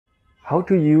How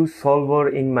to use solver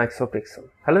in Microsoft Excel.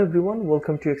 Hello everyone,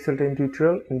 welcome to Excel 10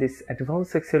 tutorial. In this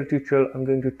advanced Excel tutorial, I'm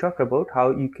going to talk about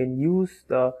how you can use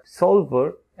the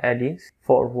solver add-ins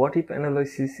for what if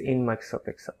analysis in Microsoft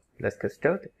Excel. Let's get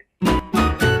started.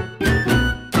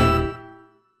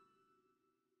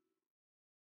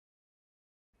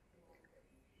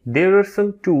 There are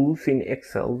some tools in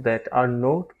Excel that are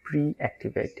not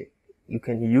pre-activated. You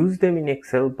can use them in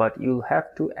Excel, but you'll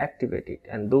have to activate it,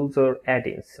 and those are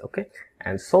add-ins. Okay,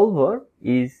 and solver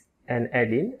is an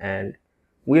add-in, and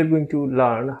we are going to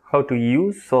learn how to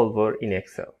use solver in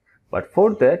Excel. But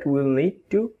for that, we'll need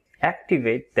to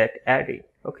activate that add-in.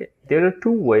 Okay, there are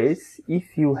two ways.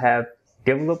 If you have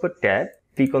developer tab,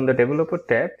 click on the developer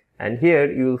tab, and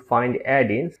here you'll find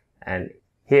add-ins, and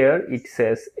here it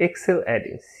says Excel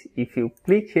add-ins. If you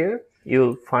click here,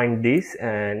 you'll find this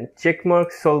and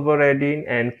checkmark solver add-in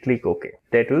and click OK.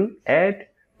 That will add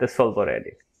the solver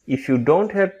add-in. If you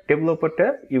don't have developer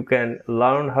tab, you can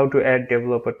learn how to add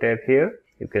developer tab here.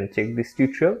 You can check this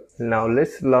tutorial. Now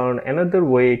let's learn another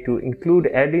way to include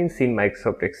add-ins in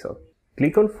Microsoft Excel.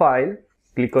 Click on File,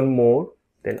 click on More,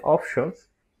 then Options,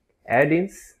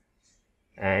 Add-ins,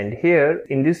 and here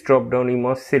in this drop down you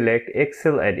must select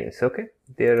Excel add-ins. Okay,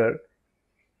 there are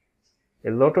a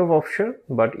lot of options,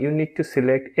 but you need to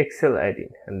select Excel add-in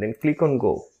and then click on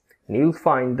Go, and you'll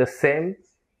find the same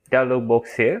dialog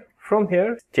box here. From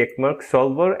here, checkmark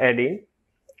solver add-in,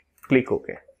 click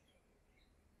OK.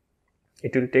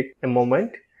 It will take a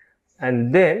moment,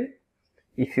 and then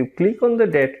if you click on the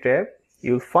Data tab,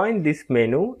 you'll find this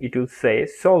menu. It will say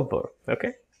solver.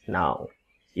 Okay, now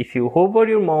if you hover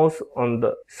your mouse on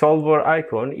the solver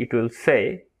icon, it will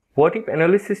say what if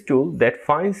analysis tool that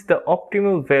finds the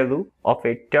optimal value of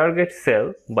a target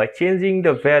cell by changing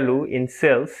the value in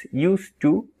cells used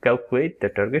to calculate the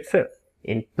target cell.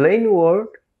 In plain word,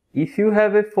 if you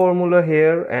have a formula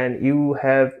here and you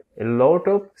have a lot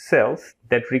of cells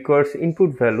that requires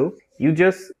input value, you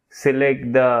just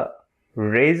select the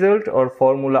result or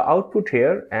formula output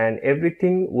here and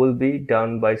everything will be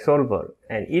done by solver.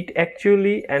 And it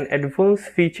actually an advanced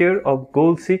feature of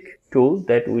GoalSeek tool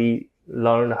that we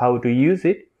learn how to use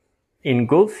it. In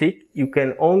GoalSeek, you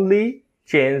can only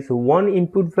change one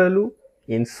input value.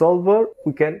 In solver,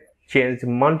 we can change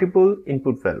multiple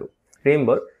input value.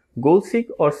 Remember, GoalSeek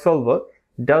or solver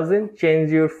doesn't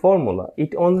change your formula.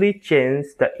 It only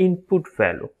changes the input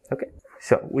value. Okay.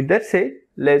 So with that said,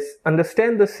 let's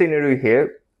understand the scenario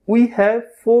here. We have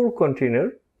 4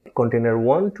 containers, container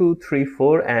 1, 2, 3,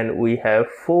 4, and we have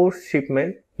 4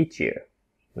 shipments each year.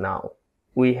 Now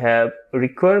we have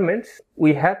requirements.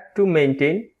 We have to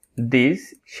maintain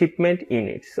these shipment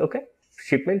units. Okay,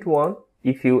 shipment 1,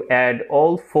 if you add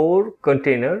all 4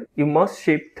 containers, you must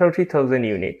ship 30,000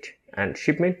 units, and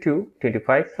shipment 2,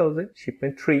 25,000,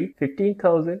 shipment 3,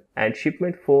 15,000, and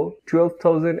shipment 4,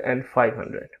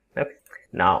 12,500. Okay,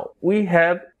 now we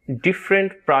have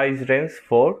different price range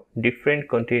for different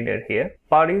container here.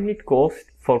 Per unit cost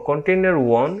for container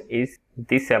 1 is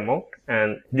this amount,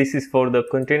 and this is for the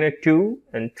container 2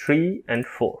 and 3 and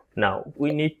 4. Now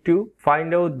we need to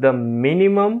find out the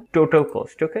minimum total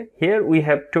cost. Okay, here we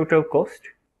have total cost.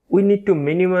 We need to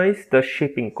minimize the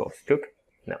shipping cost. Okay,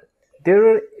 now there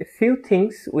are a few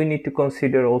things we need to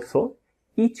consider also.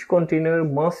 Each container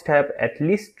must have at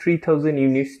least 3,000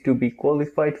 units to be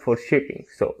qualified for shipping.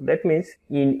 So that means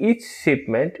in each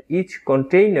shipment, each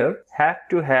container have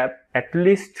to have at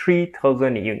least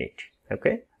 3,000 units.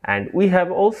 Okay, and we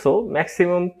have also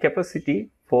maximum capacity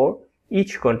for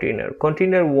each container.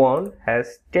 Container 1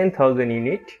 has 10,000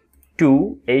 units,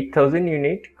 2 8,000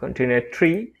 units, container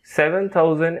 3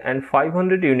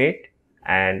 7,500 units,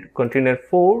 and container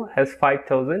 4 has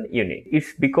 5,000 units.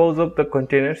 It's because of the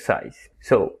container size.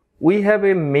 So we have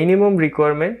a minimum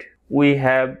requirement, we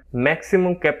have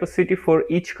maximum capacity for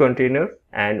each container,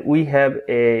 and we have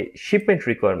a shipment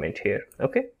requirement here.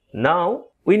 Okay, now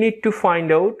we need to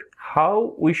find out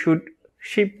how we should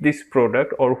ship this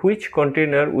product, or which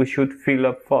container we should fill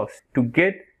up first to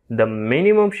get the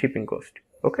minimum shipping cost.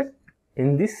 Okay,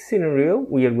 in this scenario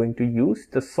we are going to use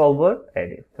the solver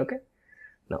add-in. Okay,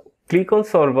 now click on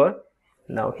solver.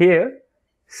 Now here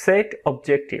set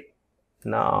objective.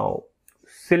 Now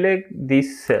select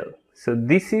this cell. So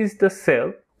this is the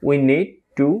cell we need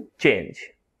to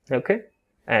change. Okay,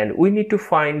 and we need to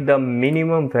find the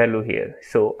minimum value here.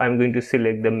 So I'm going to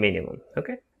select the minimum.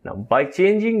 Okay, now by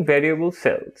changing variable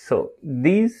cell, so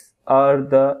these are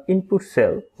the input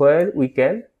cell where we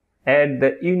can add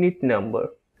the unit number.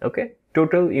 Okay,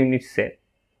 total unit set.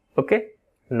 Okay,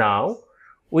 now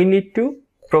we need to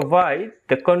provide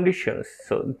the conditions.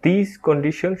 So these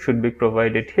conditions should be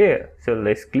provided here. So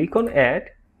let's click on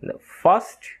add. The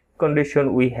first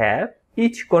condition we have,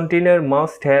 each container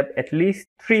must have at least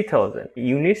 3000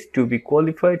 units to be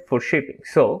qualified for shipping.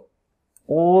 So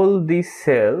all these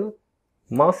cells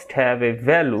must have a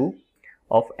value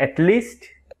of at least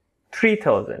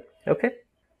 3000. Okay,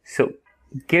 so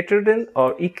greater than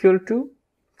or equal to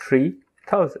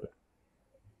 3000.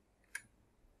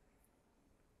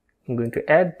 I'm going to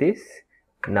add this.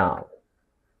 Now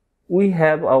we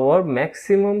have our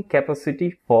maximum capacity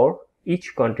for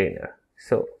each container.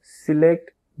 So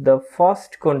select the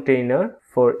first container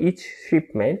for each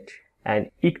shipment and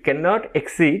it cannot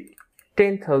exceed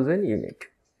 10,000 units.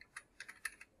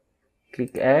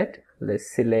 Click add. Let's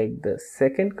select the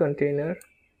second container.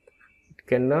 It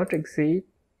cannot exceed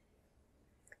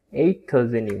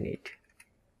 8,000 units.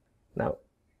 Now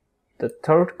the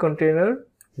third container,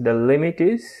 the limit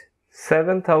is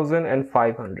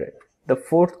 7,500. The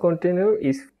fourth container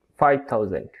is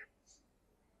 5,000.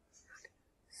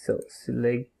 So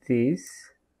select this.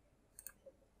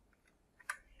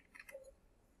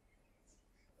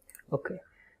 Okay.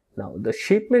 Now the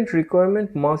shipment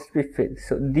requirement must be filled.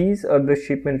 So these are the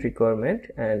shipment requirement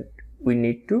and we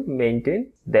need to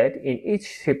maintain that in each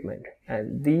shipment,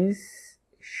 and these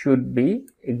should be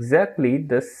exactly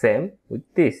the same with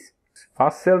this.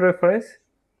 First cell reference,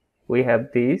 we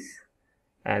have this,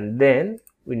 and then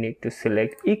we need to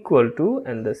select equal to,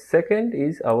 and the second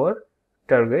is our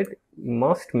target. We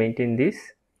must maintain this.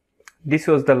 This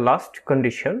was the last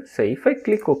condition. So if I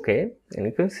click OK, and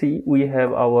you can see we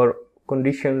have our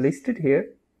condition listed here.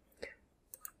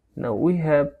 Now we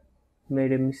have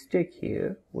made a mistake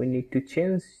here. We need to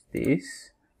change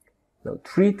this. Now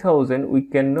 3000 we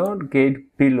cannot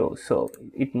get below, so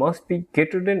it must be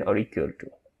greater than or equal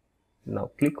to.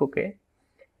 Now click OK,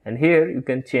 and here you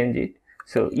can change it.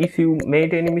 So if you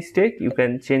made any mistake, you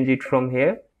can change it from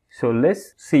here. So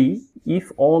let's see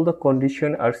if all the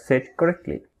conditions are set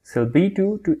correctly. So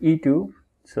B2 to E2,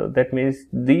 so that means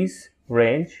this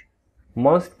range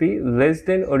must be less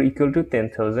than or equal to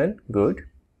 10,000. Good.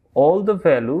 All the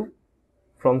value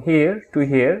from here to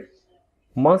here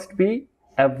must be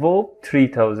above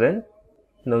 3000.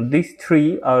 Now these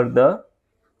three are the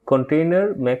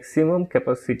container maximum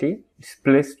capacity. It's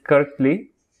placed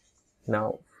correctly.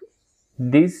 Now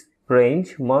this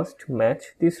range must match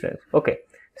this range. Okay,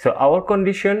 so our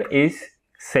condition is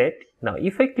set. Now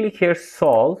if I click here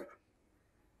solve,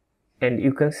 and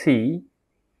you can see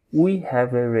we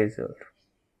have a result.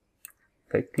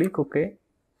 If I click OK,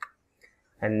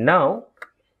 and now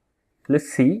let's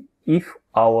see if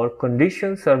our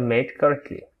conditions are met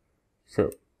correctly.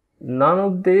 So none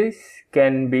of this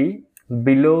can be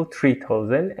below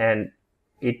 3000 and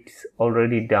it's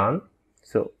already done.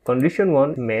 So condition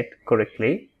 1 met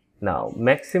correctly. Now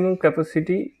maximum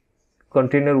capacity,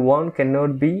 container 1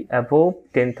 cannot be above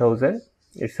 10,000.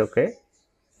 It's okay.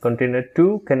 Container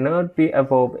 2 cannot be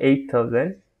above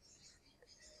 8,000.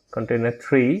 Container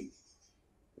 3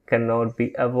 cannot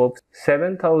be above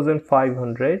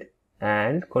 7,500,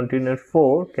 and container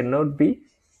 4 cannot be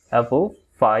above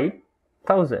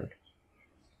 5,000.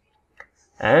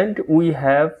 And we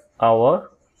have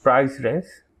our price range,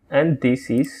 and this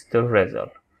is the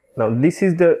result. Now this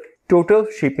is the total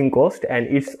shipping cost and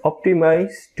it's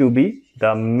optimized to be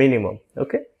the minimum.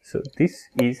 Okay, so this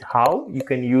is how you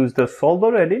can use the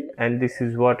solver Addin, and this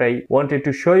is what I wanted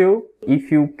to show you.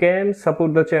 If you can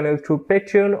support the channel through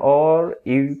Patreon, or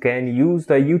you can use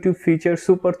the YouTube feature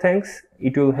super thanks,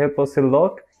 it will help us a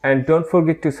lot. And don't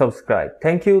forget to subscribe.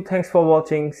 Thank you. Thanks for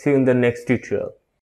watching. See you in the next tutorial.